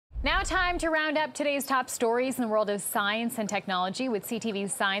Now time to round up today's top stories in the world of science and technology with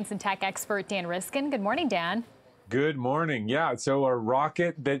CTV's science and tech expert Dan Riskin. Good morning, Dan. Good morning. Yeah, so a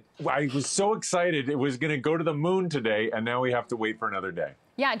rocket that I was so excited it was going to go to the moon today, and now we have to wait for another day.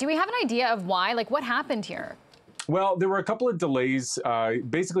 Yeah, do we have an idea of why? Like, what happened here? Well, there were a couple of delays.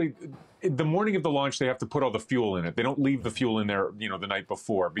 Basically, the morning of the launch, they have to put all the fuel in it. They don't leave the fuel in there, the night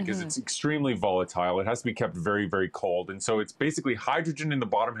before because it's extremely volatile. It has to be kept very, very cold. And so it's basically hydrogen in the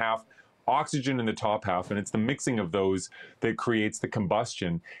bottom half, oxygen in the top half, and it's the mixing of those that creates the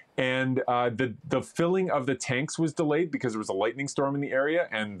combustion. And the filling of the tanks was delayed because there was a lightning storm in the area,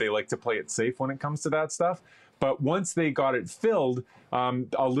 and they like to play it safe when it comes to that stuff. But once they got it filled,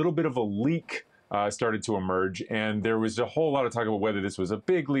 a little bit of a leak started to emerge, and there was a whole lot of talk about whether this was a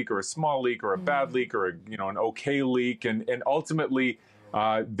big leak or a small leak or a bad leak or an okay leak, and ultimately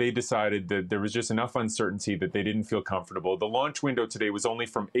they decided that there was just enough uncertainty that they didn't feel comfortable. The launch window today was only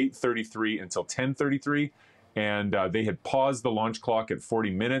from 8:33 until 10:33, and they had paused the launch clock at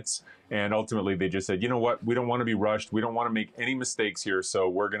 40 minutes, and ultimately they just said, you know what, we don't want to be rushed, we don't want to make any mistakes here, so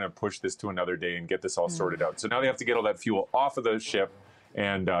we're going to push this to another day and get this all sorted out. So now they have to get all that fuel off of the ship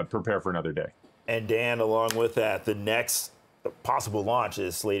and prepare for another day. And Dan, along with that, the next possible launch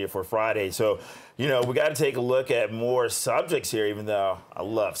is slated for Friday. So, we got to take a look at more subjects here, even though I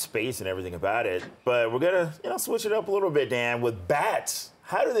love space and everything about it. But we're going to, switch it up a little bit, Dan, with bats.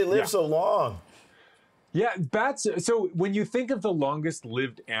 How do they live so long? Yeah, bats. So when you think of the longest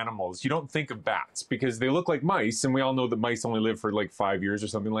lived animals, you don't think of bats because they look like mice. And we all know that mice only live for like 5 years or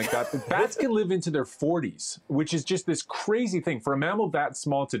something like that. But bats can live into their 40s, which is just this crazy thing. For a mammal that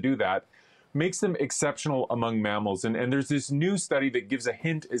small to do that makes them exceptional among mammals. And there's this new study that gives a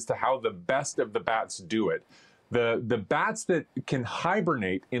hint as to how the best of the bats do it. The bats that can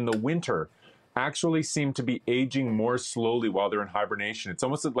hibernate in the winter actually seem to be aging more slowly while they're in hibernation. It's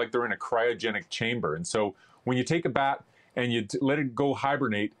almost like they're in a cryogenic chamber. And so when you take a bat and you let it go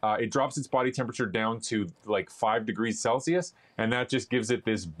hibernate, it drops its body temperature down to like 5 degrees Celsius. And that just gives it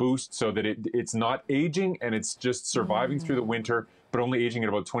this boost so that it's not aging and it's just surviving through the winter, but only aging at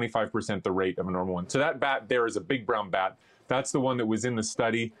about 25% the rate of a normal one. So that bat there is a big brown bat. That's the one that was in the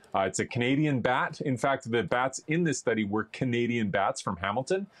study. It's a Canadian bat. In fact, the bats in this study were Canadian bats from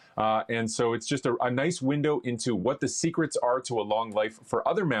Hamilton. And so it's just a nice window into what the secrets are to a long life for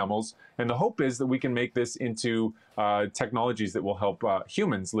other mammals. And the hope is that we can make this into technologies that will help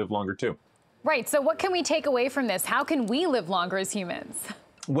humans live longer too. Right. So what can we take away from this? How can we live longer as humans?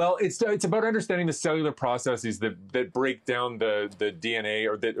 Well, it's about understanding the cellular processes that break down the DNA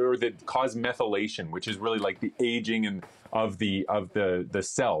or that cause methylation, which is really like the aging of the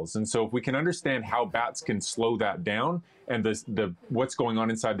cells. And so if we can understand how bats can slow that down and what's going on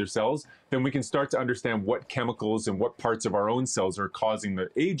inside their cells, then we can start to understand what chemicals and what parts of our own cells are causing the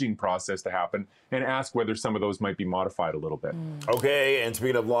aging process to happen and ask whether some of those might be modified a little bit. Okay, and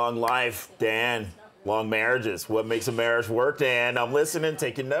speaking of long life, Dan, long marriages. What makes a marriage work, Dan? I'm listening,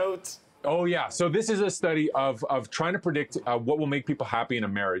 taking notes. Oh, yeah. So this is a study of trying to predict what will make people happy in a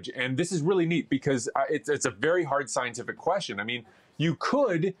marriage. And this is really neat because it's a very hard scientific question. I mean, you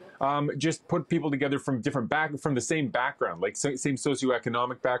could just put people together from from the same background, like same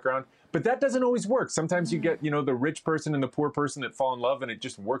socioeconomic background. But that doesn't always work. Sometimes you get, the rich person and the poor person that fall in love and it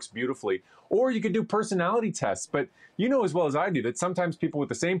just works beautifully. Or you could do personality tests. But you know as well as I do that sometimes people with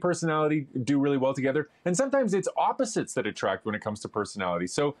the same personality do really well together. And sometimes it's opposites that attract when it comes to personality.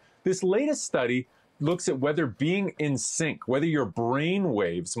 So this latest study looks at whether being in sync, whether your brain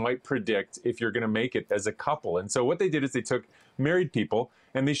waves might predict if you're going to make it as a couple. And so what they did is they took married people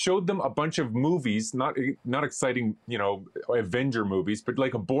and they showed them a bunch of movies, not exciting, Avenger movies, but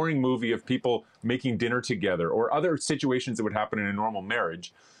like a boring movie of people making dinner together or other situations that would happen in a normal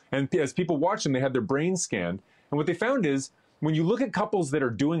marriage. And as people watched them, they had their brains scanned. And what they found is when you look at couples that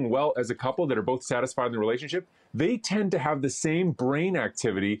are doing well as a couple, that are both satisfied in the relationship, they tend to have the same brain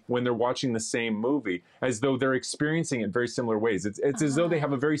activity when they're watching the same movie, as though they're experiencing it in very similar ways. It's as though they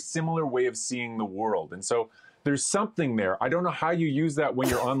have a very similar way of seeing the world. And so there's something there. I don't know how you use that when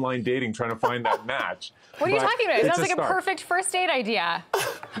you're online dating, trying to find that match. What are you talking about? It sounds like a perfect first date idea.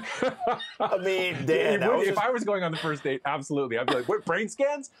 I mean, Dan, if I was going on the first date, absolutely. I'd be like, what, brain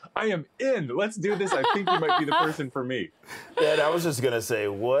scans? I am in. Let's do this. I think you might be the person for me. Dan, I was just going to say,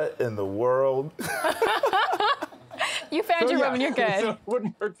 what in the world? You found your woman, you're good. So it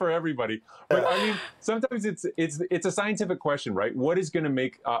wouldn't work for everybody. But I mean, sometimes it's a scientific question, right? What is going to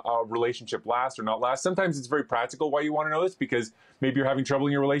make a relationship last or not last? Sometimes it's very practical why you want to know this, because maybe you're having trouble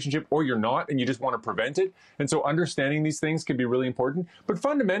in your relationship or you're not and you just want to prevent it. And so understanding these things can be really important. But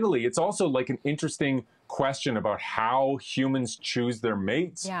fundamentally, it's also like an interesting question about how humans choose their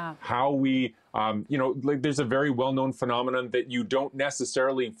mates, how we, like there's a very well-known phenomenon that you don't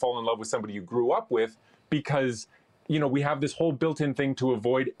necessarily fall in love with somebody you grew up with because, we have this whole built-in thing to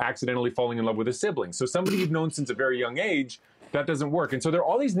avoid accidentally falling in love with a sibling. So somebody you've known since a very young age, that doesn't work. And so there are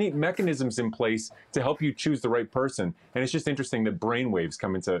all these neat mechanisms in place to help you choose the right person. And it's just interesting that brainwaves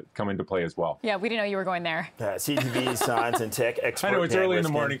come into play as well. Yeah, we didn't know you were going there. CTV science and tech expert. I know it's early in the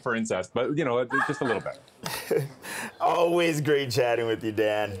morning for incest, but just a little bit. Always great chatting with you,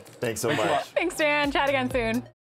 Dan. Thanks so much. Thanks, Dan. Chat again soon.